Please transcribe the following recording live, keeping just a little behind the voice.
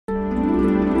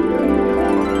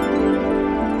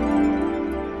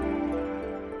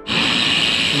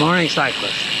morning,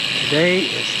 cyclists. Today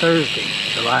is Thursday,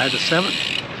 July the 7th,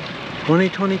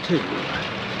 2022.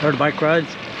 Started bike rides,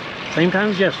 same time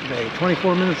as yesterday,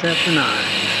 24 minutes after 9.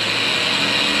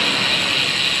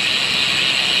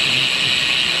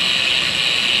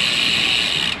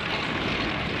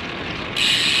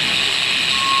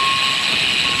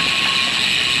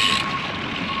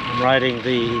 I'm riding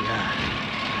the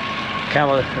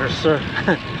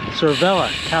Cervella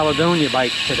Caledonia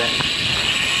bike today.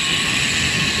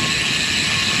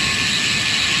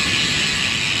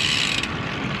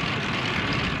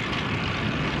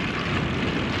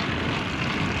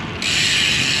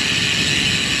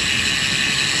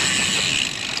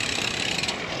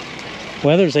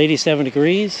 Weather's 87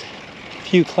 degrees, a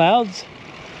few clouds.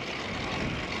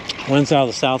 Winds out of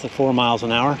the south at 4 miles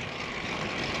an hour.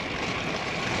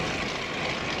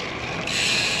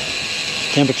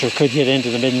 Temperature could get into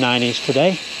the mid-90s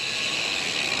today.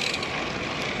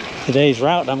 Today's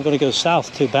route, I'm going to go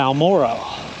south to Balmoral.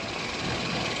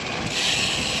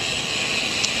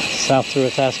 South through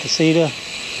Atascocita,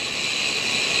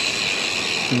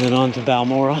 and then on to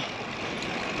Balmoral.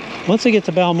 Once I get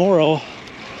to Balmoral,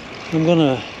 I'm going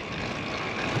to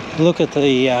look at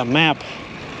the map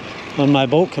on my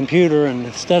Bolt computer, and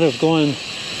instead of going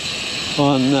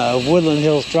on Woodland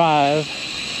Hills Drive,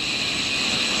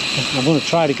 I'm going to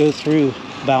try to go through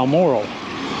Balmoral.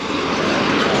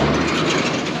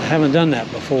 I haven't done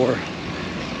that before.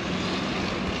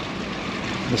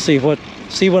 We'll see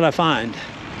what I find.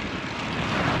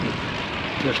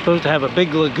 They're supposed to have a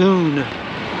big lagoon,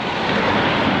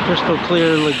 crystal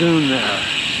clear lagoon there.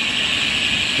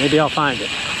 Maybe I'll find it.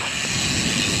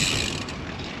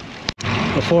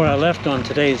 Before I left on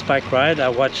today's bike ride, I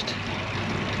watched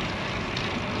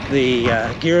the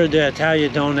Giro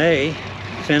Donne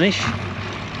finish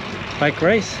bike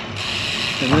race,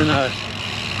 and then I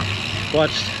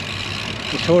watched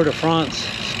the Tour de France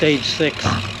stage 6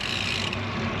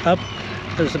 up.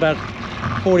 There's about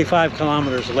 45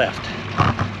 kilometers left.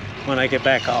 When I get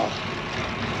back, I'll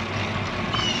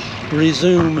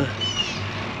resume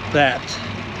that.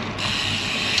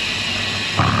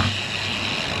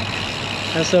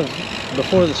 As of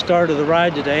before the start of the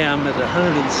ride today, I'm at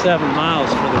 107 miles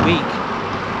for the week.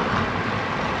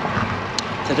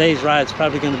 Today's ride's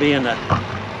probably going to be in the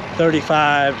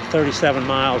 35 to 37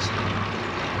 miles,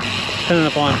 depending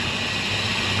upon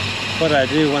what I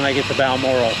do when I get to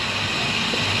Balmoral.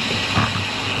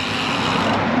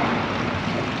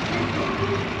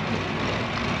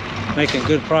 Making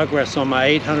good progress on my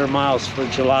 800 miles for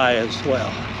July as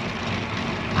well.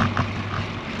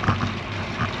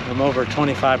 I'm over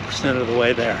 25% of the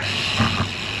way there.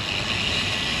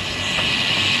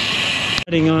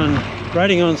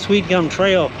 Riding on Sweet Gum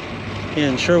Trail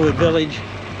in Sherwood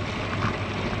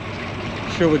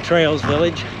Trails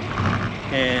Village,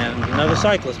 and another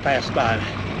cyclist passed by.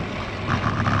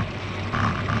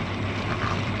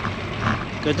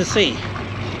 Good to see.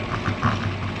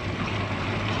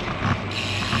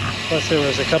 Plus there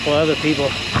was a couple other people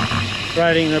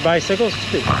riding their bicycles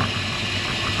too.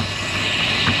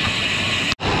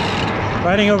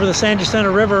 Riding over the Sandy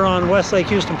Center River on West Lake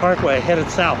Houston Parkway, headed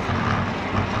south.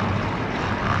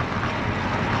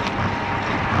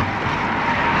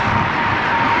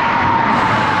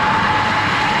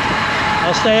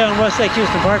 I'll stay on West Lake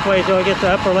Houston Parkway until I get to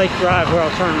Upper Lake Drive, where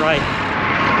I'll turn right.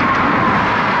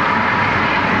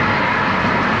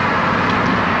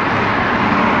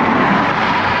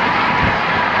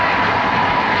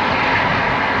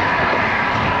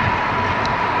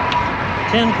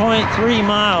 .3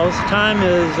 miles. Time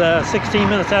is 16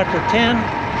 minutes after 10.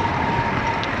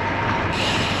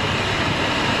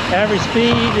 Average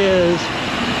speed is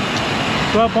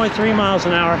 12.3 miles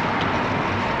an hour.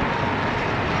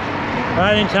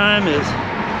 Riding time is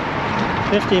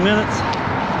 50 minutes,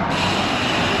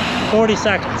 40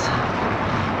 seconds.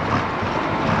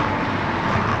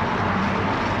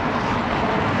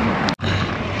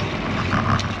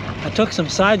 I took some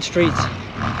side streets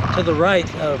to the right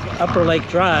of Upper Lake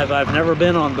Drive I've never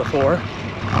been on before.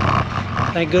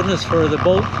 Thank goodness for the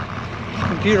Bolt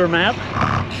computer map.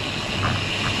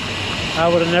 I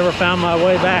would have never found my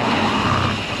way back.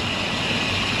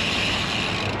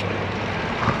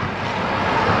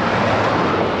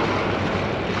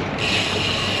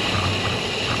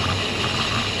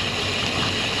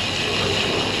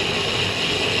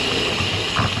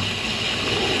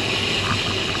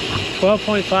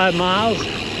 .5 miles.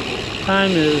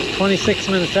 Time is 26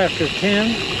 minutes after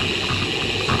 10.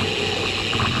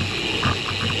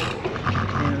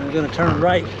 And I'm going to turn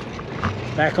right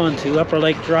back onto Upper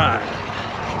Lake Drive.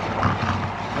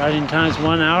 Riding time's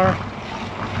 1 hour.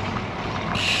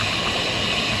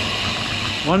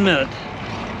 1 minute.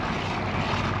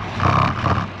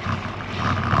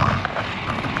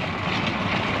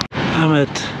 I'm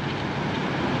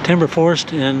at Timber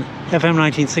Forest in FM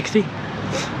 1960,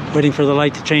 waiting for the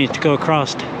light to change to go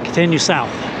across, continue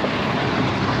south.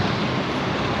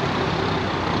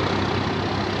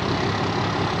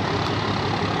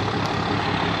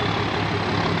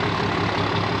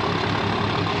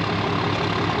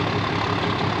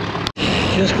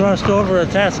 Just crossed over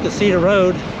Atascocita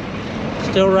Road,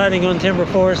 still riding on Timber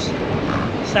Forest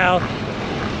south.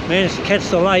 Managed to catch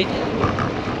the light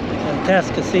on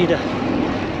Atascocita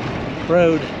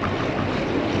Road.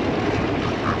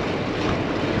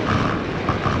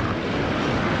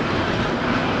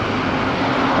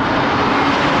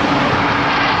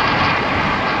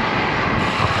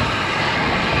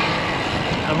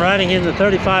 I'm riding in the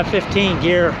 35-15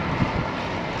 gear.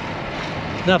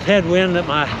 Enough headwind that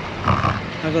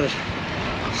I'm going to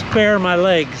spare my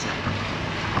legs.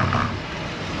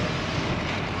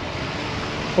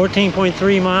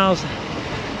 14.3 miles.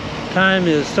 Time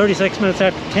is 36 minutes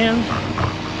after 10.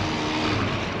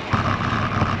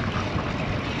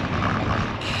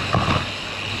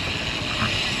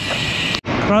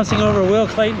 Crossing over Will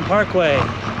Clayton Parkway.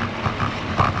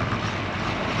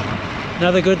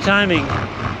 Another good timing.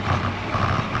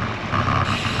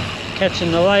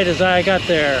 Catching the light as I got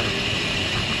there.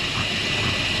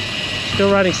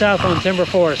 Still riding south on Timber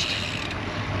Forest.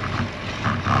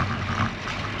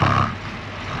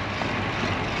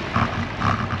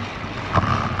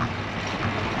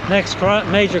 Next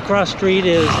major cross street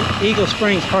is Eagle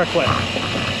Springs Parkway.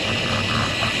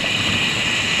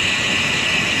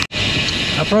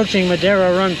 Approaching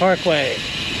Madera Run Parkway.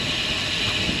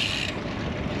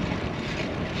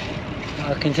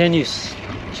 I'll continue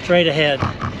straight ahead.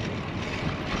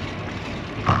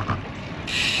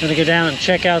 Gonna go down and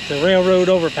check out the railroad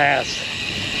overpass.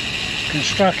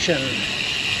 Construction.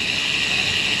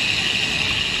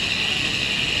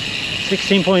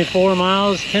 16.4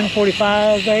 miles,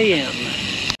 10:45 a.m.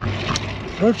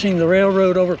 Approaching the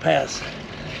railroad overpass.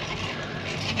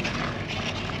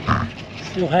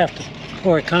 Still have to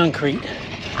pour concrete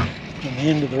from the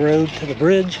end of the road to the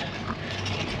bridge.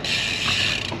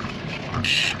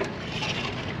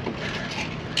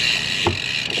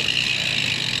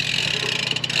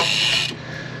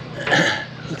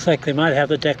 Looks like they might have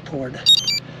the deck poured.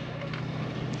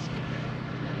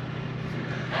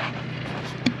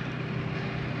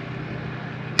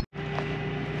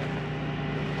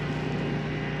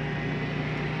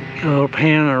 A little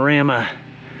panorama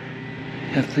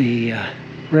at the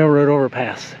railroad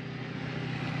overpass.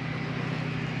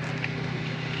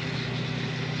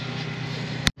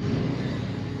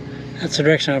 That's the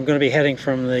direction I'm going to be heading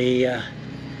from the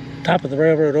top of the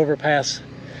railroad overpass.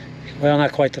 Well,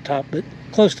 not quite the top, but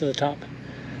close to the top.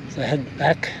 So I head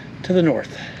back to the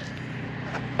north.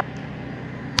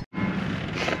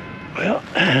 Well,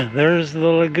 there's the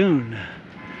lagoon.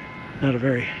 Not a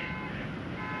very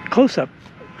close-up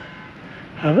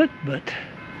of it, but you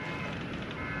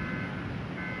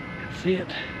can see it.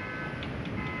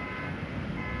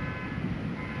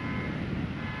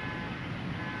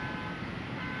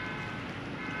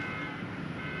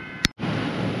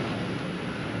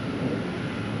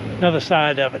 Another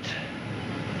side of it.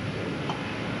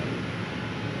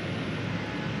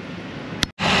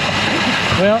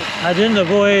 Well, I didn't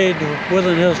avoid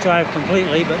Woodland Hills Drive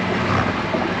completely, but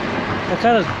I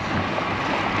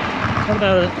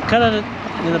cut it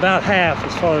in about half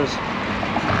as far as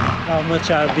how much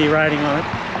I'd be riding on it.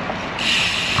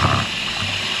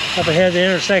 Up ahead, the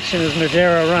intersection is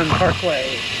Madera Run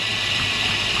Parkway.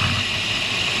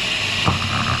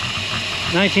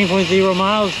 19.0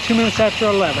 miles, 2 minutes after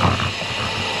 11.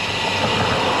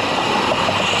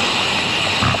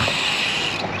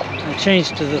 I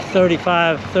changed to the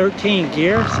 35-13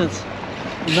 gear since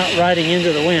I'm not riding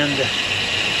into the wind.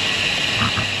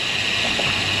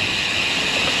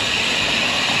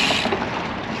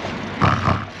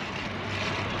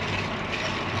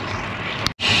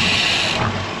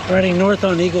 Riding north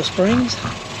on Eagle Springs.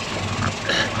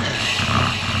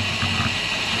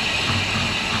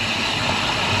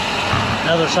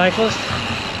 Another cyclist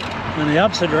in the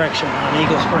opposite direction on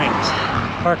Eagle Springs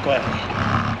Parkway.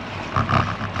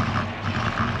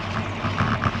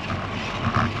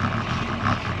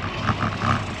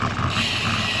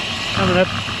 Coming up,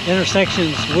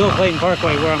 intersections Will Clayton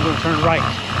Parkway, where I'm going to turn right.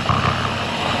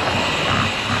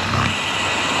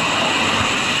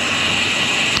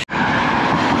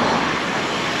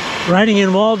 Riding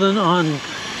in Walden on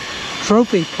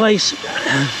Trophy Place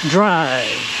Drive.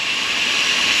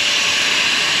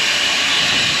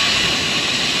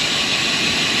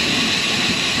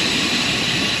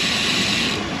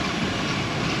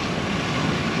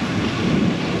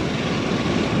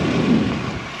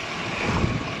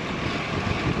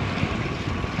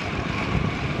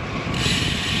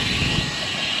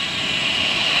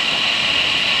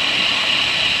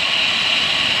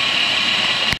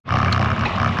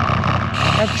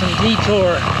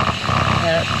 detour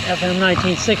at FM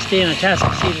 1960 and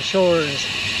Atascocita Shores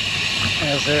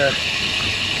as they're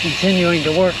continuing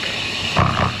to work